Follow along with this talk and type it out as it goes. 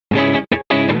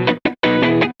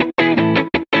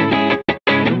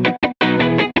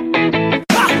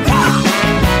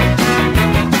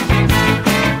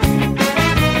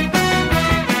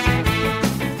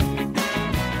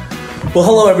Well,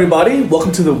 hello, everybody.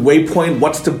 Welcome to the Waypoint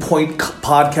What's the Point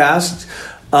podcast.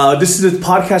 This is a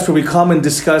podcast where we come and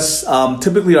discuss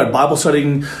typically our Bible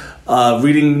studying,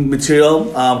 reading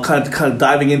material, kind of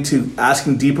diving into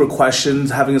asking deeper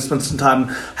questions, having spent some time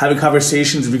having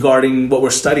conversations regarding what we're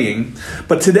studying.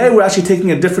 But today we're actually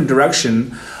taking a different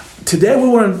direction. Today we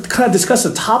want to kind of discuss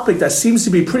a topic that seems to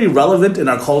be pretty relevant in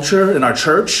our culture, in our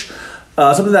church,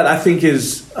 something that I think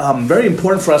is very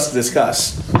important for us to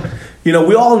discuss. You know,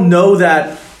 we all know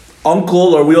that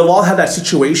uncle, or we all have that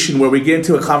situation where we get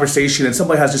into a conversation and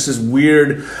somebody has just this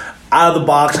weird,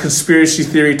 out-of-the-box conspiracy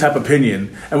theory type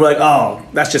opinion. And we're like, oh,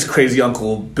 that's just crazy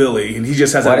Uncle Billy. And he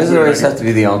just has that. Why does it always have to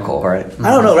be the uncle, right?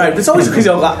 I don't know, right? It's always a crazy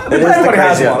uncle. Everybody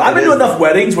has one. I've been to enough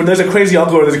weddings where there's a crazy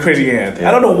uncle or there's a crazy aunt. Yeah.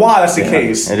 I don't know why that's the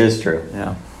case. It is true,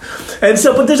 yeah. And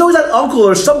so, but there's always that uncle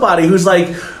or somebody who's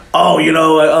like, oh, you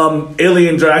know,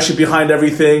 aliens are actually behind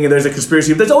everything, and there's a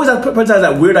conspiracy. There's always that person has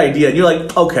that weird idea, and you're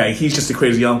like, okay, he's just a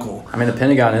crazy uncle. I mean, the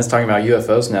Pentagon is talking about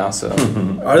UFOs now, so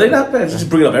are they not? Man, just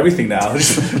bringing up everything now.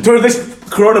 During this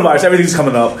coronavirus, everything's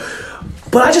coming up.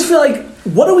 But I just feel like,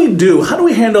 what do we do? How do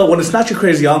we handle when it's not your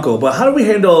crazy uncle? But how do we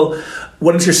handle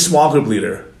when it's your small group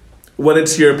leader, when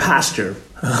it's your pastor,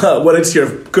 when it's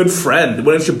your good friend,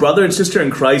 when it's your brother and sister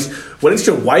in Christ, when it's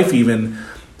your wife even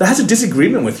that has a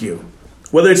disagreement with you?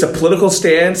 Whether it's a political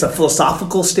stance, a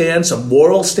philosophical stance, a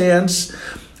moral stance,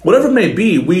 whatever it may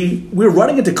be, we're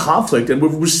running into conflict, and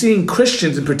we're seeing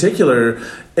Christians in particular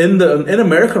in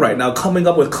America right now coming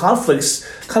up with conflicts,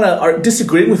 kind of are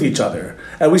disagreeing with each other,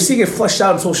 and we're seeing it fleshed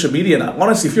out on social media. And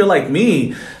honestly, if you're like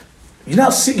me, you're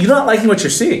not liking what you're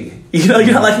seeing. You know,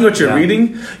 you're not liking what you're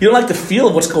reading. You don't like the feel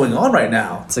of what's going on right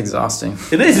now. It's exhausting.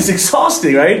 It is. It's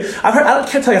exhausting, right? I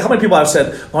can't tell you how many people I've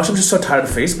said, "Gosh, I'm just so tired of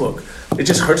Facebook. It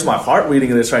just hurts my heart reading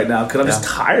this right now because I'm just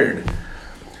tired."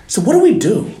 So what do we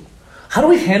do? How do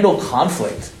we handle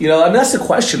conflict? You know, I mean, that's the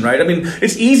question, right? I mean,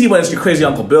 it's easy when it's your crazy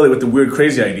Uncle Billy with the weird,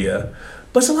 crazy idea,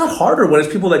 but it's a lot harder when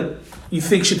it's people that you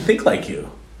think should think like you.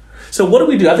 So what do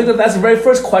we do? I think that's the very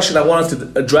first question I want us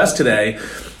to address today.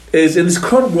 Is in this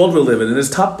current world we live in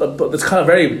this kind of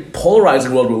very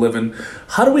polarizing world we live in,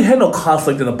 how do we handle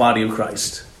conflict in the body of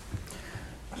Christ?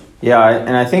 Yeah,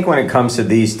 and I think when it comes to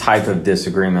these type of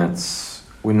disagreements,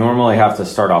 we normally have to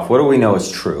start off, what do we know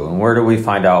is true? And where do we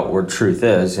find out where truth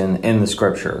is in the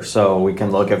scripture? So we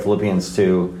can look at Philippians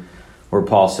 2, where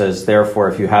Paul says, therefore,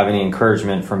 if you have any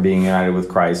encouragement from being united with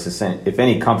Christ, if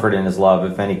any comfort in his love,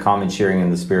 if any common cheering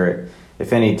in the Spirit,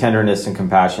 if any tenderness and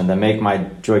compassion, then make my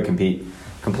joy complete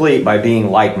by being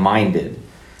like-minded.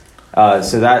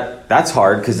 So that's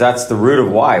hard because that's the root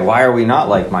of why. Why are we not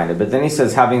like-minded? But then he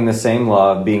says, having the same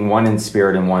love, being one in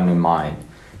spirit and one in mind.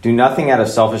 Do nothing out of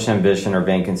selfish ambition or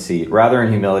vain conceit. Rather, in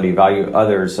humility, value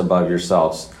others above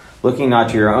yourselves, looking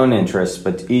not to your own interests,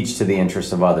 but each to the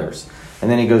interests of others. And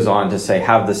then he goes on to say,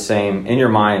 have the same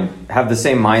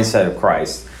mindset of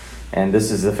Christ. And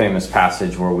this is the famous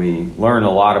passage where we learn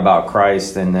a lot about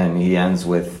Christ, and then he ends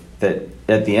with that.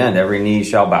 At the end, every knee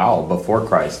shall bow before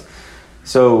Christ.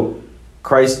 So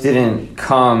Christ didn't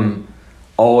come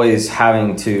always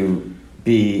having to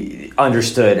be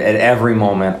understood at every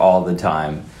moment all the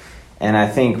time. And I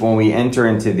think when we enter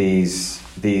into these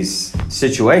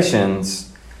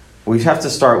situations, we have to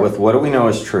start with what do we know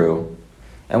is true?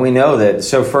 And we know that,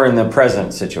 so for in the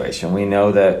present situation, we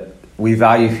know that we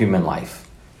value human life.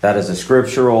 That is a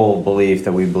scriptural belief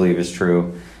that we believe is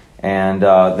true. And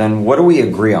then what do we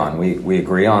agree on? We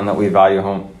agree on that we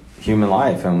value human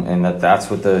life, and that's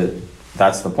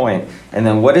the point. And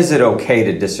then what is it okay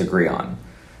to disagree on?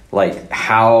 Like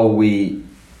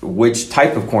which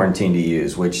type of quarantine to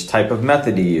use, which type of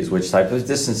method to use, which type of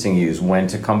distancing to use, when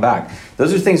to come back.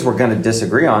 Those are things we're going to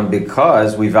disagree on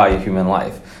because we value human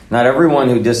life. Not everyone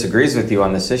who disagrees with you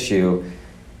on this issue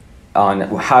on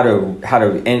how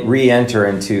to re-enter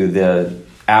into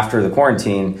after the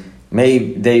quarantine,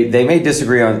 they may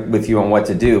disagree with you on what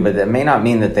to do, but that may not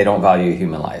mean that they don't value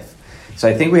human life. So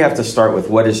I think we have to start with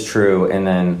what is true, and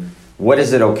then what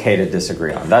is it okay to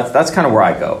disagree on. That's kind of where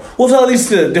I go. Well, so at least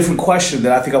a different question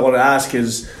that I think I want to ask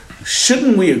is,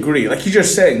 shouldn't we agree? Like you're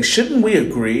just saying, shouldn't we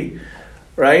agree?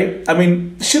 Right? I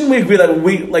mean, shouldn't we agree that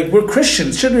we're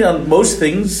Christians? Shouldn't we on most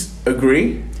things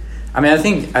agree? I mean, I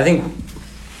think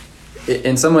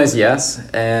in some ways yes,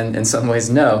 and in some ways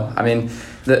no. I mean,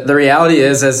 the reality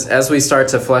is, as we start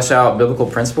to flesh out biblical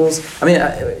principles, I mean,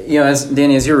 as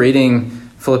Danny, as you're reading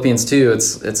Philippians 2,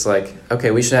 it's like,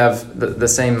 okay, we should have the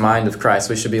same mind of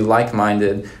Christ. We should be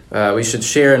like-minded. We should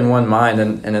share in one mind,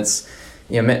 and it's,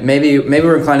 maybe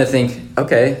we're inclined to think,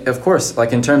 okay, of course,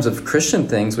 like in terms of Christian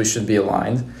things, we should be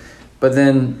aligned. But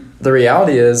then the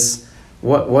reality is,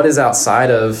 what is outside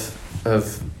of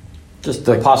Just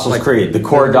the Apostles' Creed, the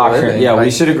core the doctrine. living, Yeah, like-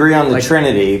 we should agree on the like-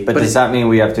 Trinity, but but does that mean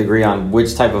we have to agree on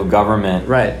which type of government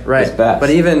Right. is best? But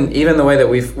even the way that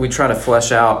we try to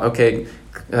flesh out, okay,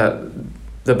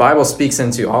 the Bible speaks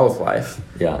into all of life.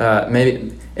 Yeah.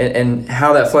 Maybe and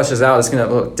how that fleshes out is going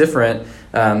to look different.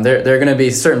 There are going to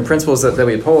be certain principles that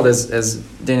we uphold, as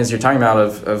Dan, as you're talking about,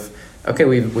 of okay,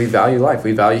 we value life,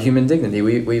 we value human dignity,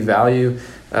 we value.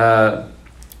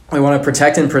 We want to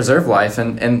protect and preserve life,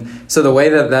 and so the way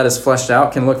that is fleshed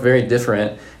out can look very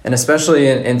different, and especially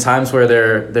in times where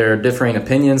there are differing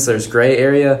opinions, there's gray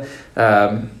area.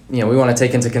 We want to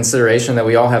take into consideration that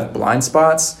we all have blind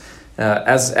spots.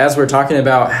 As we're talking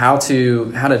about how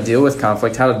to deal with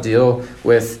conflict, how to deal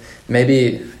with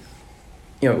maybe,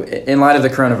 in light of the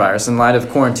coronavirus, in light of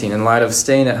quarantine, in light of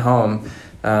staying at home,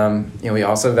 we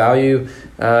also value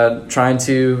trying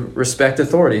to respect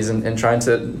authorities and trying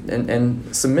to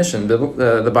and submission.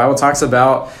 The Bible talks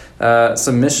about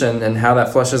submission and how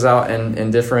that fleshes out in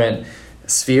different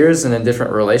spheres and in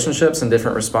different relationships and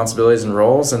different responsibilities and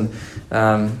roles, and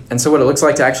so what it looks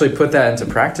like to actually put that into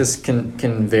practice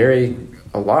can vary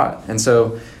a lot. And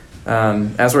so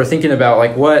as we're thinking about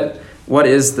like what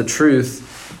is the truth,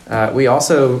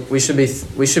 we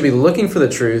should be looking for the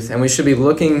truth, and we should be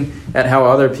looking at how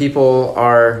other people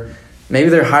are. Maybe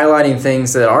they're highlighting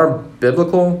things that are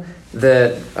biblical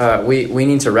that we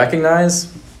need to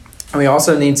recognize, and we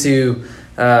also need to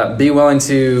be willing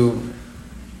to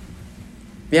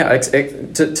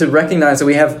to recognize that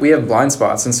we have blind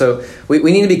spots. And so we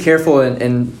need to be careful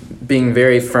in being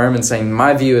very firm and saying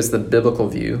my view is the biblical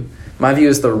view. My view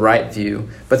is the right view,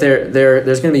 but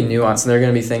there's going to be nuance, and there are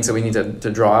going to be things that we need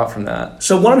to draw out from that.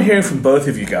 So what I'm hearing from both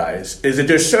of you guys is that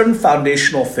there's certain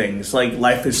foundational things like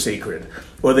life is sacred,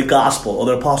 or the gospel, or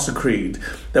the Apostle Creed,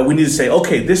 that we need to say,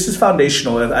 okay, this is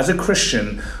foundational. As a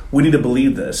Christian, we need to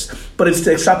believe this. But it's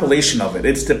the extrapolation of it.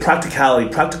 It's the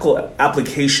practical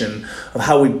application of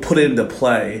how we put it into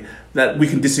play that we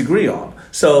can disagree on.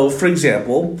 So, for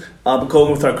example,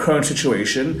 going with our current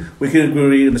situation, we can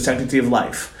agree on the sanctity of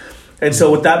life. And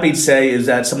so what that means say is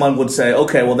that someone would say,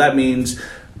 okay, well, that means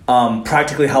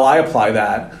practically how I apply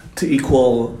that to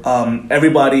equal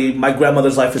everybody. My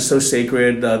grandmother's life is so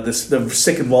sacred. The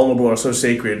sick and vulnerable are so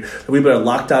sacred that we better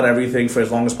lock down everything for as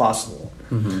long as possible.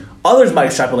 Mm-hmm. Others might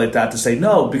extrapolate that to say,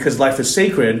 no, because life is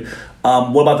sacred.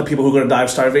 What about the people who are going to die of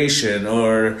starvation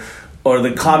or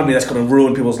the economy that's going to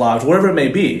ruin people's lives, whatever it may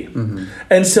be. Mm-hmm.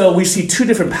 And so we see two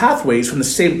different pathways from the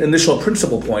same initial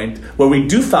principle point where we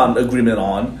do found agreement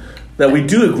on that we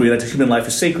do agree that human life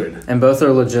is sacred. And both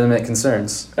are legitimate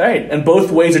concerns. Right. And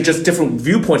both ways are just different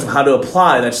viewpoints of how to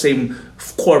apply that same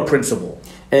core principle.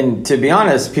 And to be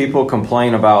honest, people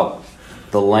complain about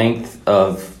the length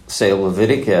of, say,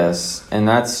 Leviticus, and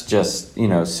that's just,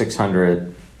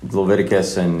 600.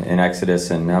 Leviticus and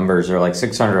Exodus and Numbers are like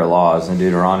 600 laws, and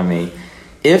Deuteronomy.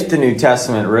 If the New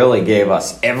Testament really gave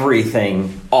us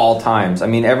everything all times, I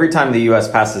mean, every time the U.S.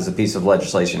 passes a piece of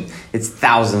legislation, it's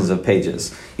thousands of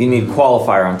pages. You need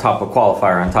qualifier on top of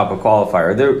qualifier on top of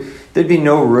qualifier. There'd be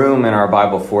no room in our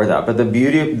Bible for that. But the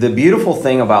beautiful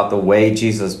thing about the way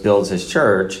Jesus builds his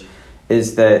church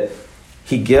is that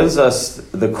he gives us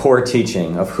the core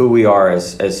teaching of who we are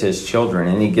as his children,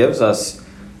 and he gives us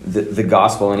the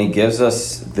gospel, and he gives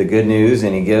us the good news,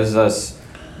 and he gives us,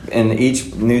 and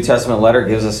each New Testament letter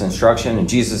gives us instruction, and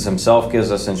Jesus himself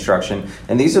gives us instruction,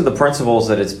 and these are the principles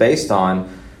that it's based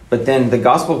on. But then the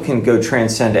gospel can go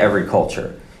transcend every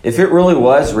culture. If it really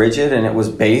was rigid and it was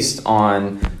based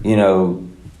on,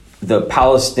 the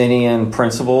Palestinian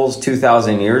principles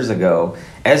 2,000 years ago,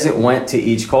 as it went to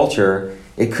each culture,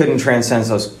 it couldn't transcend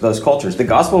those cultures. The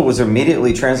gospel was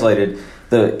immediately translated.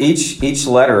 Each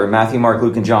letter, Matthew, Mark,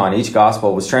 Luke, and John, each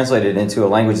gospel was translated into a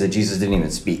language that Jesus didn't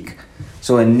even speak.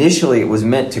 So initially it was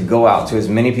meant to go out to as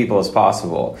many people as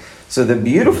possible. So the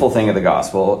beautiful thing of the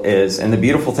gospel is, and the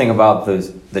beautiful thing about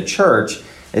the church,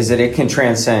 is that it can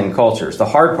transcend cultures. The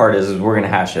hard part is we're going to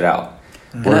hash it out.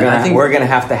 Mm-hmm. We're going to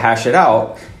have to hash it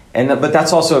out. But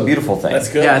that's also a beautiful thing.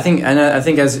 That's good. Yeah, I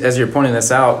think as you're pointing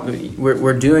this out,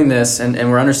 we're doing this and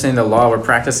we're understanding the law, we're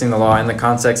practicing the law in the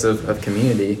context of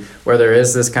community, where there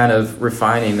is this kind of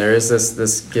refining, there is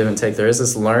this give and take, there is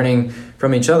this learning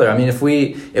from each other. I mean, if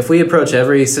we approach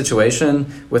every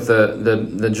situation with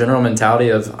the general mentality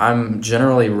of I'm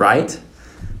generally right,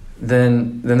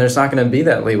 then there's not going to be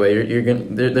that leeway.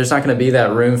 There's not going to be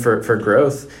that room for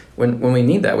growth when we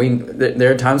need that.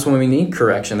 There are times when we need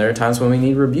correction. There are times when we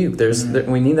need rebuke.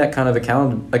 We need that kind of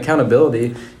accountability,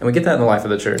 and we get that in the life of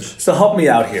the church. So help me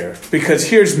out here, because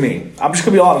here's me. I'm just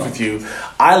going to be honest with you.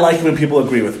 I like when people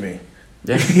agree with me.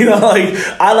 Yeah. You know, like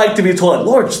I like to be told, like,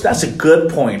 Lawrence, that's a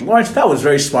good point. Lawrence, that was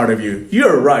very smart of you.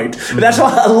 You're right. And that's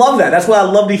why I love that. That's what I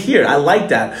love to hear. I like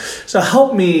that. So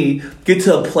help me get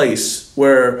to a place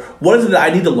where what is it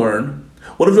that I need to learn?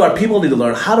 What do our people need to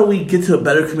learn? How do we get to a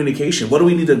better communication? What do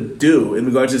we need to do in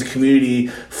regards to this community,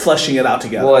 fleshing it out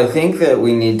together? Well, I think that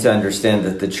we need to understand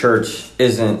that the church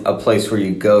isn't a place where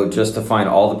you go just to find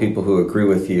all the people who agree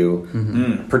with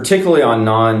you, particularly on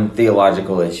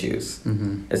non-theological issues.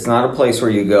 It's not a place where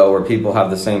you go where people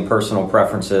have the same personal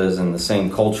preferences and the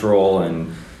same cultural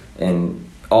and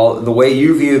all the way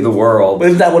you view the world. But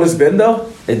isn't that what it's been, though?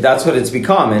 That's what it's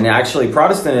become. And actually,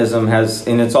 Protestantism has,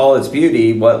 in all its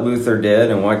beauty, what Luther did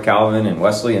and what Calvin and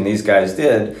Wesley and these guys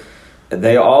did,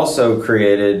 they also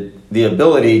created the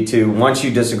ability to, once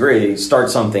you disagree,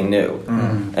 start something new.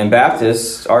 And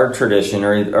Baptists, our tradition,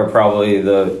 are probably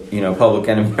the public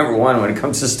enemy number one when it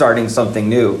comes to starting something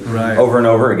new over and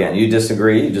over again. You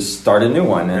disagree, you just start a new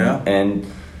one.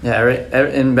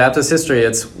 In Baptist history,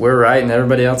 it's we're right and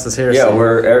everybody else is heresy.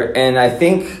 And I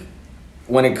think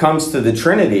when it comes to the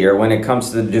Trinity, or when it comes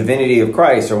to the divinity of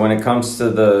Christ, or when it comes to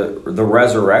the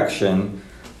resurrection,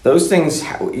 those things,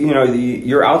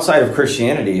 you're outside of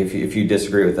Christianity if you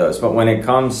disagree with those. But when it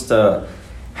comes to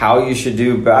how you should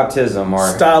do baptism or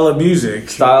style of music,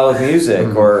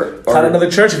 or find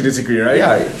another church if you disagree, right?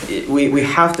 Yeah, we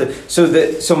have to.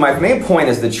 So my main point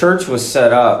is the church was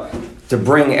set up to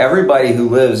bring everybody who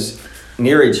lives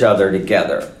near each other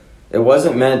together. It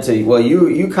wasn't meant to, well,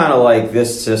 you kind of like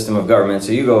this system of government,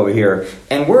 so you go over here.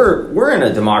 And we're in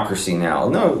a democracy now.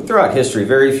 No, throughout history,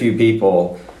 very few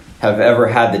people have ever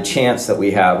had the chance that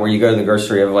we have, where you go to the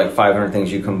grocery, you have like 500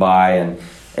 things you can buy,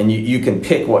 and you can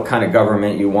pick what kind of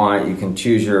government you want. You can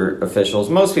choose your officials.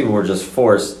 Most people were just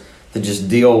forced to just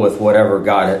deal with whatever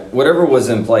was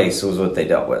in place was what they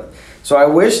dealt with. So I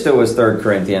wish there was 3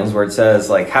 Corinthians where it says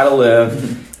like how to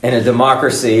live in a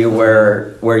democracy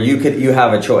where you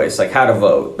have a choice, like how to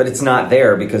vote. But it's not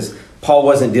there because Paul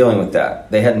wasn't dealing with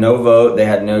that. They had no vote, they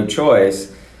had no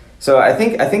choice. So I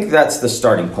think that's the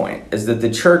starting point, is that the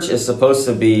church is supposed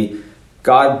to be,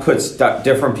 God puts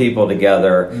different people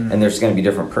together, and there's going to be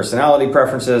different personality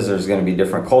preferences, there's going to be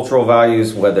different cultural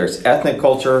values, whether it's ethnic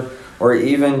culture or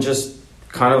even just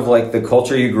kind of like the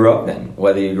culture you grew up in,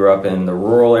 whether you grew up in the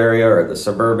rural area or the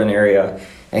suburban area.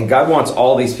 And God wants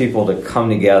all these people to come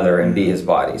together and be his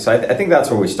body. So I think that's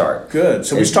where we start. Good.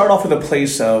 So we start off with a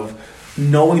place of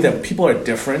knowing that people are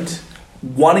different,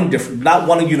 not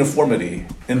wanting uniformity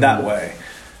in that way,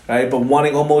 right? But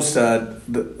wanting almost the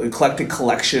eclectic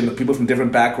collection of people from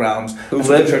different backgrounds who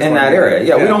live in that area.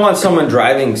 Yeah, we don't want someone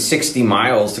driving 60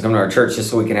 miles to come to our church just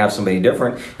so we can have somebody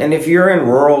different. And if you're in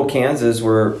rural Kansas,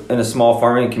 we're in a small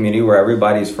farming community where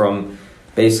everybody's from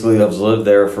basically has lived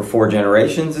there for 4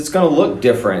 generations, it's going to look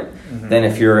different than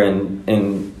if you're in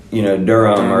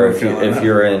Durham, or if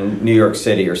you're in New York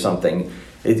City or something.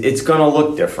 It's going to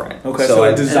look different. Okay, so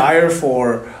a desire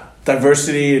for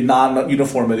diversity,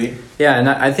 non-uniformity. Yeah, and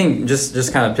I think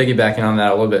just kind of piggybacking on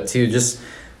that a little bit too, just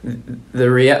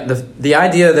the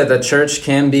idea that the church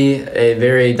can be a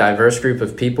very diverse group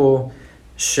of people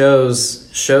shows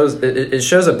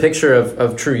a picture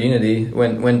of true unity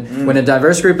when a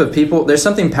diverse group of people, there's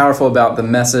something powerful about the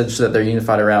message that they're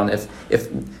unified around. If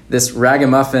this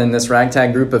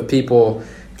ragtag group of people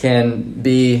can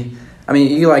be, I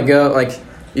mean,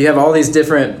 you have all these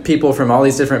different people from all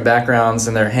these different backgrounds,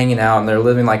 and they're hanging out and they're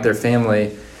living like their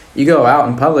family. You go out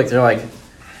in public, they're like,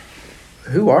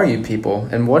 who are you people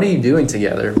and what are you doing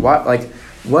together? What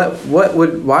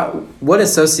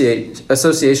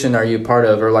association are you part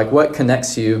of, or like what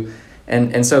connects you?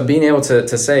 And so being able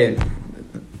to say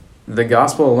the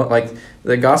gospel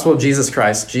of Jesus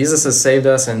Christ, Jesus has saved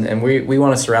us, and we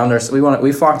want to surround ourselves.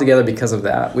 We flock together because of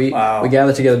that. We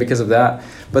gather together because of that.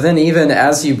 But then even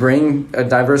as you bring a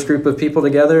diverse group of people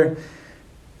together,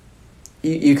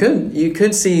 you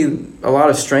could see a lot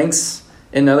of strengths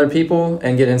in other people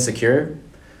and get insecure.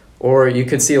 Or you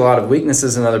could see a lot of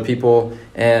weaknesses in other people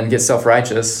and get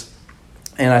self-righteous.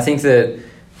 And I think that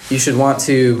you should want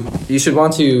to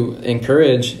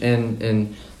encourage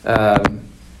and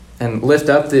lift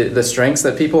up the strengths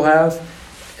that people have,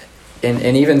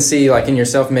 and even see like in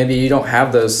yourself, maybe you don't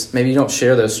have those, maybe you don't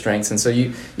share those strengths. And so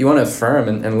you want to affirm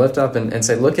and lift up and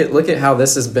say, look at how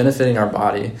this is benefiting our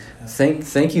body.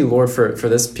 Thank you, Lord, for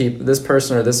this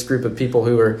person or this group of people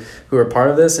who are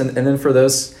part of this. And then for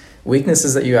those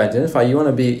weaknesses that you identify, you want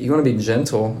to be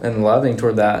gentle and loving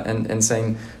toward that, and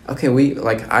saying, okay,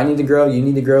 I need to grow, you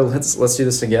need to grow. Let's do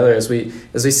this together as we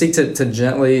seek to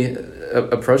gently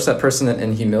approach that person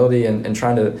in humility and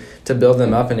trying to build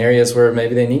them up in areas where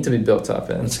maybe they need to be built up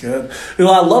in. That's good.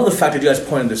 I love the fact that you guys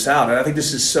pointed this out, and I think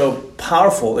this is so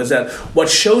powerful, is that what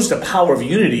shows the power of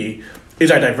unity is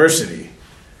our diversity.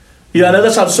 I know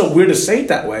that sounds so weird to say it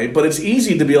that way, but it's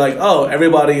easy to be like, oh,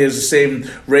 everybody is the same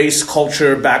race,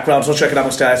 culture, background,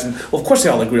 socioeconomic status, and well, of course they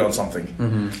all agree on something.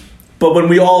 Mm-hmm. But when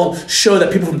we all show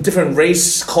that people from different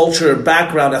race, culture,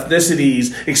 background,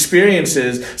 ethnicities,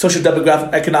 experiences, social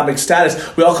demographic, economic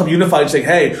status, we all come unified and say,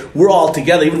 hey, we're all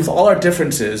together, even with all our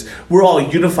differences, we're all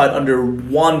unified under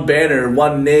one banner,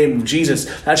 one name, Jesus.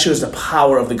 That shows the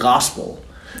power of the gospel.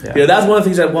 Yeah. That's one of the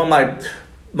things that one of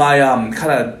my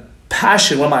kind of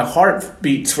passion, one of my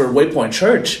heartbeats for Waypoint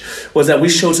Church was that we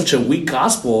showed such a weak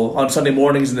gospel on Sunday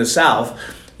mornings in the South,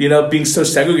 being so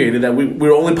segregated that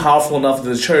we're only powerful enough as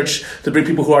the church to bring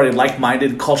people who are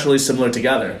like-minded, culturally similar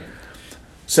together.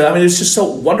 So, it's just so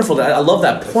wonderful. I love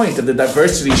that point that the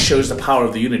diversity shows the power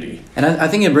of the unity. And I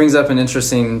think it brings up an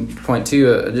interesting point,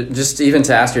 too, just even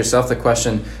to ask yourself the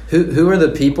question, who are the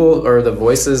people or the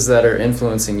voices that are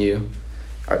influencing you?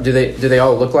 Do they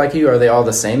all look like you? Are they all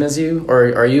the same as you?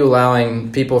 Or are you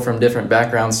allowing people from different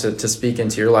backgrounds to speak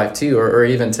into your life too, or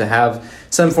even to have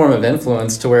some form of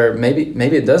influence to where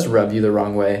maybe it does rub you the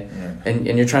wrong way, and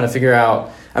you're trying to figure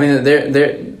out.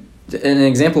 An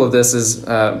example of this is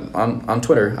on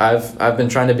Twitter. I've been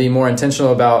trying to be more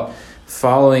intentional about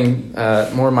following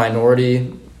more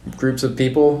minority groups of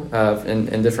people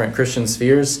in different Christian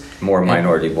spheres. More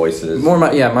minority voices. More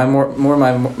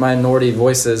minority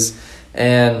voices.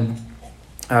 And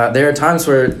there are times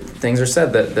where things are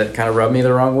said that kind of rub me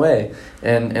the wrong way.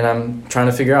 And I'm trying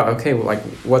to figure out, okay,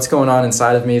 what's going on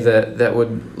inside of me that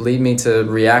would lead me to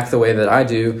react the way that I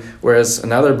do, whereas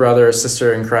another brother or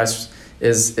sister in Christ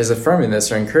is affirming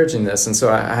this or encouraging this. And so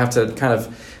I have to kind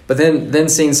of, but then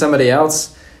seeing somebody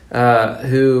else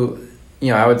who,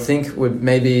 I would think would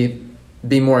maybe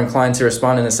be more inclined to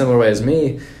respond in a similar way as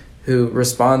me, who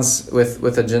responds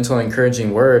with a gentle,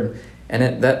 encouraging word.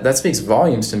 And that speaks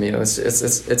volumes to me. It's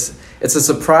a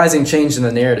surprising change in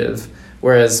the narrative.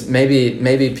 Whereas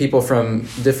maybe people from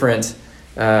different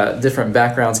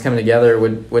backgrounds coming together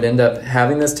would end up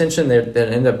having this tension. There'd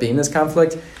end up being this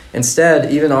conflict.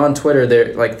 Instead, even on Twitter,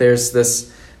 there's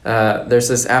this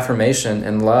affirmation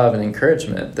and love and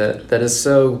encouragement that is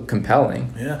so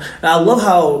compelling. Yeah, and I love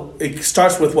how it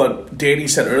starts with what Danny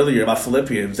said earlier about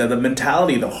Philippians, that the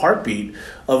mentality, the heartbeat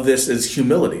of this is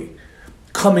humility.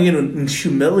 Coming in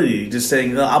humility, just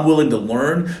saying, I'm willing to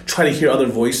learn, try to hear other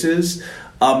voices,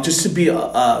 just to be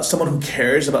someone who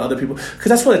cares about other people. Because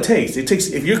that's what it takes.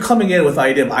 If you're coming in with the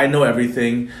idea of, I know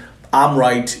everything, I'm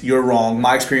right, you're wrong,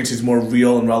 my experience is more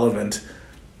real and relevant,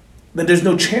 then there's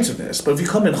no chance of this. But if you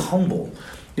come in humble,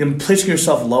 placing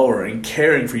yourself lower and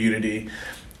caring for unity,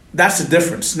 that's the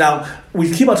difference. Now, we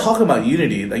keep on talking about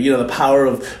unity, the power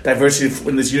of diversity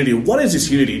in this unity. What is this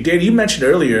unity? Dan, you mentioned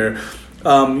earlier,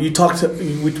 we talked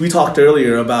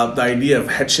earlier about the idea of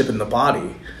headship in the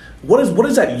body. What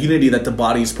is that unity that the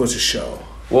body is supposed to show?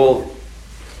 Well,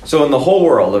 so in the whole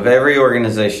world of every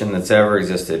organization that's ever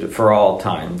existed for all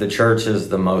time, the church is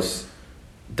the most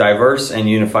diverse and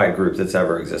unified group that's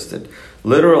ever existed.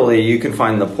 Literally, you can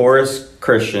find the poorest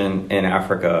Christian in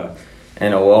Africa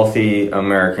and a wealthy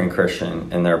American Christian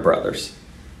and their brothers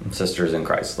and sisters in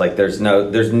Christ. There's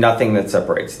nothing that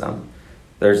separates them.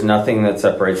 There's nothing that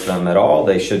separates them at all.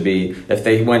 They should be, if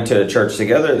they went to a church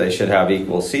together, they should have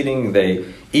equal seating.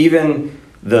 Even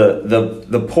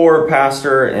the poor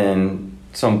pastor in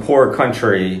some poor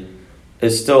country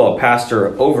is still a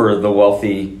pastor over the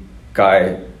wealthy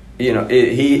guy.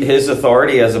 His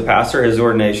authority as a pastor, his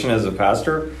ordination as a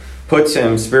pastor, puts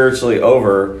him spiritually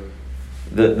over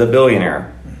the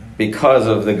billionaire because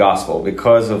of the gospel,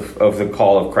 because of the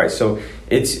call of Christ. So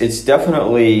it's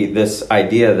definitely this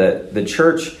idea that the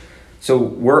church, so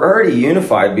we're already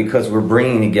unified because we're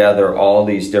bringing together all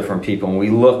these different people, and we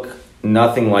look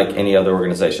nothing like any other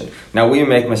organization. Now, we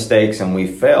make mistakes and we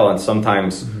fail, and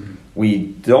sometimes we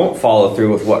don't follow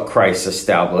through with what Christ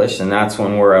established, and that's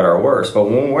when we're at our worst. But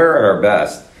when we're at our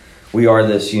best, we are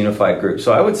this unified group.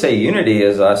 So I would say unity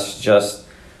is us just,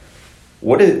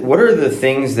 what are the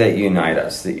things that unite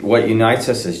us? What unites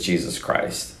us is Jesus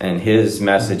Christ and his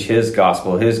message, his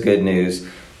gospel, his good news,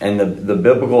 and the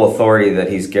biblical authority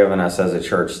that he's given us as a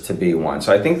church to be one.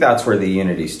 So I think that's where the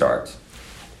unity starts.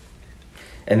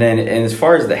 And as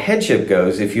far as the headship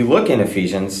goes, if you look in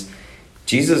Ephesians,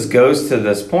 Jesus goes to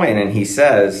this point and he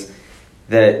says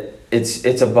that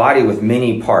it's a body with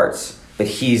many parts, but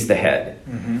he's the head.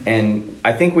 Mm-hmm. And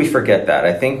I think we forget that.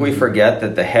 I think we forget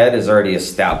that the head is already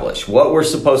established. What we're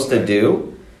supposed to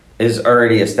do is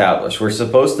already established. We're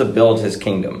supposed to build his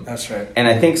kingdom. That's right. And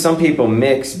I think some people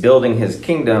mix building his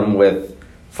kingdom with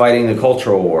fighting the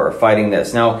cultural war, fighting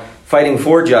this. Now, fighting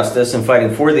for justice and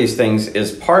fighting for these things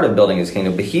is part of building his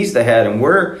kingdom, but he's the head, and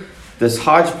we're this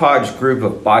hodgepodge group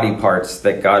of body parts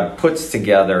that God puts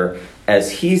together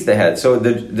as he's the head. So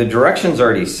the direction's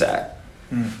already set.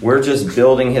 We're just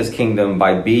building his kingdom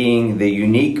by being the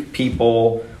unique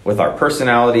people with our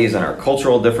personalities and our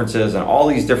cultural differences and all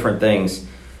these different things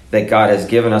that God has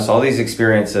given us, all these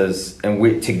experiences,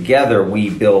 and together we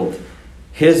build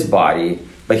his body,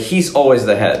 but he's always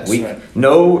the head.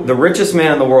 The richest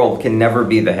man in the world can never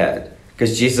be the head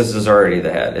because Jesus is already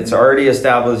the head. It's already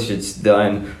established, it's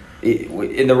done.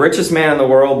 In the richest man in the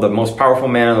world, the most powerful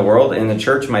man in the world, in the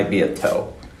church might be a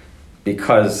toe,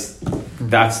 because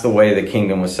that's the way the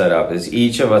kingdom was set up, is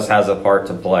each of us has a part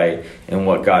to play in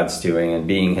what God's doing and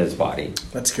being his body.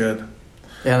 That's good.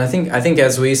 Yeah, and I think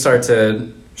as we start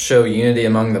to show unity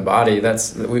among the body,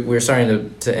 we're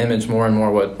starting to image more and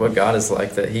more what God is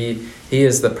like, that he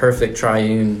is the perfect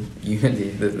triune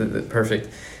unity, the perfect,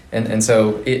 and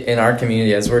so in our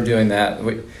community, as we're doing that,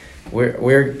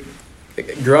 we're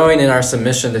growing in our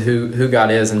submission to who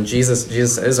God is, and Jesus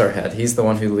is our head. He's the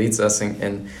one who leads us,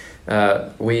 and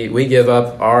we give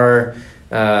up our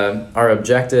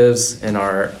objectives and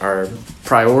our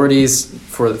priorities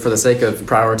for the sake of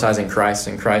prioritizing Christ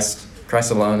and Christ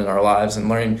alone in our lives, and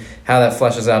learning how that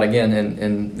fleshes out again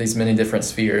in these many different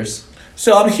spheres.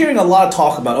 So I'm hearing a lot of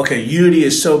talk about, okay, unity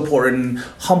is so important,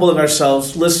 humbling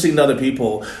ourselves, listening to other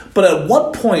people. But at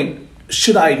what point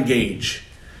should I engage?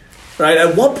 Right?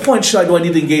 At what point do I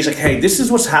need to engage? Like, hey, this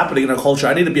is what's happening in our culture.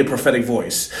 I need to be a prophetic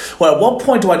voice. Or at what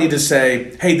point do I need to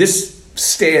say, hey, this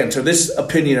stance or this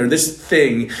opinion or this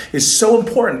thing is so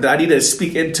important that I need to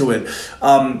speak into it?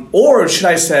 Or should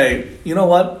I say, you know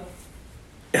what?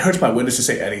 It hurts my witness to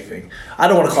say anything. I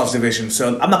don't want to cause division,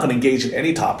 so I'm not going to engage in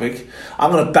any topic.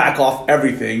 I'm going to back off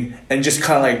everything and just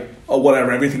kind of like, oh,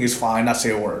 whatever, everything is fine, not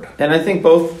say a word. And I think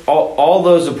all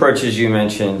those approaches you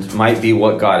mentioned might be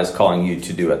what God is calling you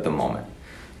to do at the moment.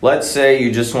 Let's say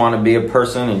you just want to be a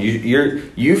person and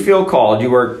you feel called.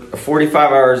 You work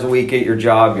 45 hours a week at your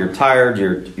job. You're tired.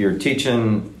 You're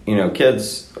teaching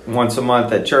kids once a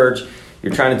month at church.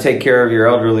 You're trying to take care of your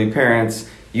elderly parents.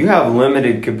 You have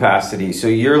limited capacity. So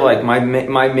you're like, my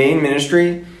main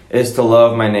ministry is to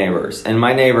love my neighbors. And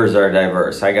my neighbors are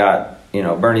diverse. I got,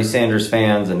 Bernie Sanders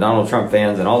fans and Donald Trump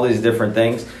fans and all these different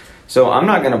things. So I'm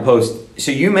not going to post.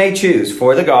 So you may choose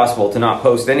for the gospel to not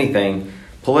post anything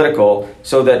political,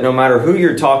 so that no matter who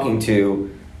you're talking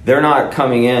to, they're not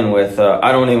coming in with,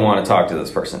 I don't even want to talk to this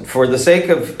person. For the sake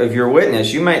of your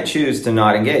witness, you might choose to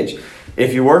not engage.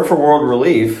 If you work for World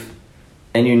Relief,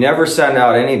 and you never send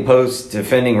out any posts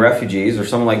defending refugees, or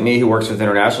someone like me who works with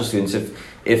international students,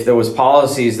 if there was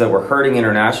policies that were hurting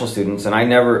international students and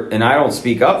I don't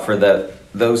speak up for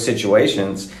those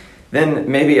situations,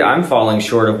 then maybe I'm falling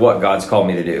short of what God's called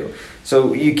me to do.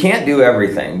 So you can't do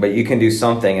everything, but you can do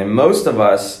something. And most of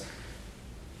us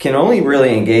can only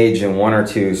really engage in one or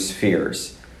two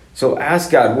spheres. So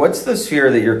ask God, what's the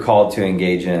sphere that you're called to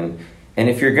engage in? And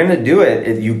if you're going to do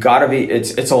it, you got to be,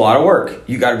 it's a lot of work.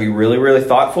 You got to be really, really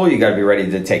thoughtful. You got to be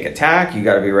ready to take attack. You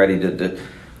got to be ready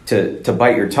to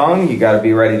bite your tongue. You got to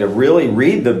be ready to really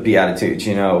read the Beatitudes.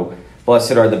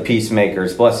 Blessed are the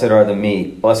peacemakers. Blessed are the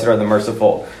meek. Blessed are the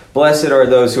merciful. Blessed are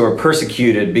those who are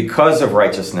persecuted because of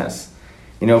righteousness.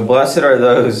 Blessed are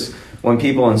those when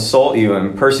people insult you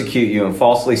and persecute you and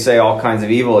falsely say all kinds of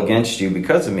evil against you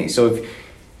because of me. So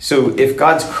if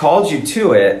God's called you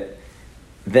to it,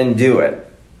 then do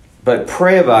it. But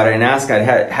pray about it and ask God,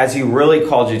 has he really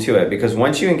called you to it? Because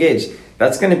once you engage,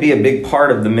 that's going to be a big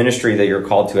part of the ministry that you're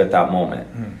called to at that moment.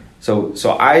 So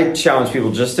I challenge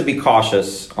people just to be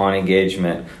cautious on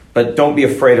engagement, but don't be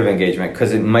afraid of engagement,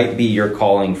 because it might be your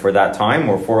calling for that time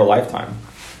or for a lifetime.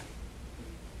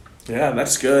 Yeah,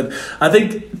 that's good. I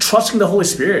think trusting the Holy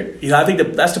Spirit. I think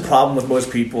that's the problem with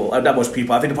most people. Not most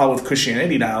people. I think the problem with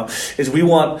Christianity now is we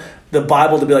want the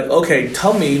Bible to be like, okay,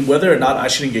 tell me whether or not I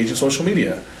should engage in social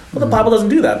media. Well, the Bible doesn't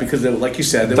do that because, like you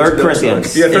said, Third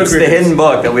Corinthians. Third Corinthians. The hidden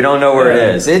book that we don't know where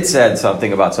it is. It said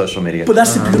something about social media. But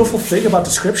that's the beautiful thing about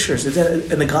the scriptures is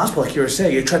that in the gospel, like you were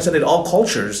saying, it transcended all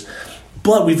cultures.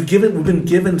 But we've been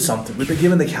given something. We've been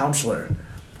given the Counselor.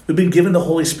 We've been given the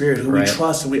Holy Spirit, who we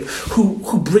trust, and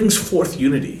who brings forth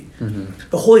unity.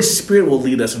 The Holy Spirit will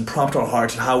lead us and prompt our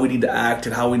hearts and how we need to act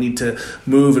and how we need to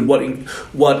move and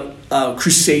what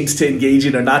crusades to engage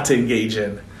in or not to engage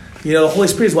in. The Holy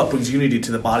Spirit is what brings unity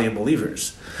to the body of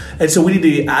believers. And so we need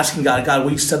to be asking God,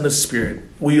 will you send the Spirit?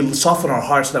 Will you soften our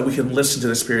hearts so that we can listen to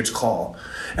the Spirit's call?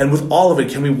 And with all of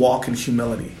it, can we walk in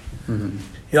humility?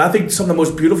 I think some of the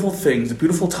most beautiful things, the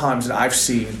beautiful times that I've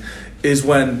seen is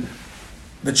when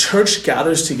the church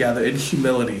gathers together in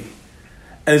humility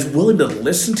and is willing to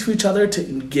listen to each other, to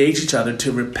engage each other,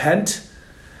 to repent,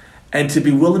 and to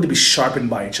be willing to be sharpened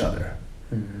by each other.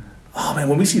 Mm-hmm. Oh man,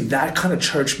 when we see that kind of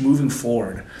church moving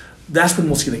forward, that's when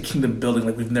we'll see the kingdom building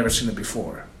like we've never seen it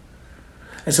before.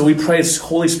 And so we pray, as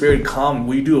Holy Spirit, come,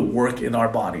 we do a work in our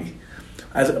body.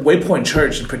 As Waypoint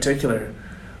Church in particular,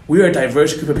 we are a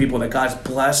diverse group of people that God's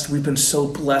blessed. We've been so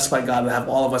blessed by God to have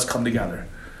all of us come together.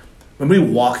 When we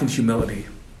walk in humility,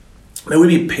 may we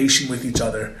be patient with each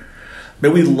other. May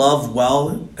we love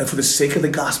well, and for the sake of the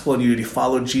gospel and unity,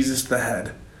 follow Jesus the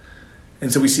head.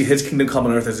 And so we see his kingdom come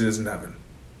on earth as it is in heaven.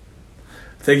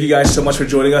 Thank you guys so much for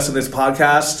joining us on this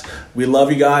podcast. We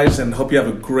love you guys and hope you have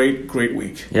a great, great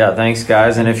week. Yeah, thanks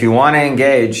guys. And if you want to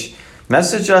engage,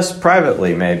 message us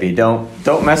privately maybe. Don't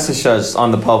message us on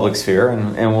the public sphere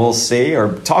and we'll see.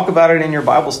 Or talk about it in your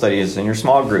Bible studies, in your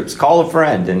small groups. Call a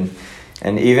friend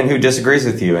and even who disagrees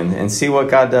with you and see what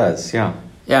God does. Yeah.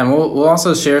 Yeah, and we'll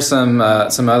also share some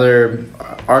other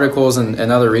articles and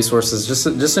other resources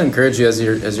just to encourage you as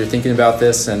you're thinking about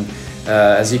this and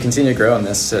as you continue to grow in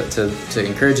this to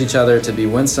encourage each other to be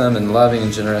winsome and loving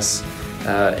and generous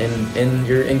in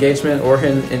your engagement or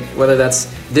in whether that's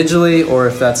digitally or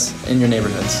if that's in your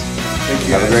neighborhoods. Thank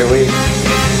you. Have a great week.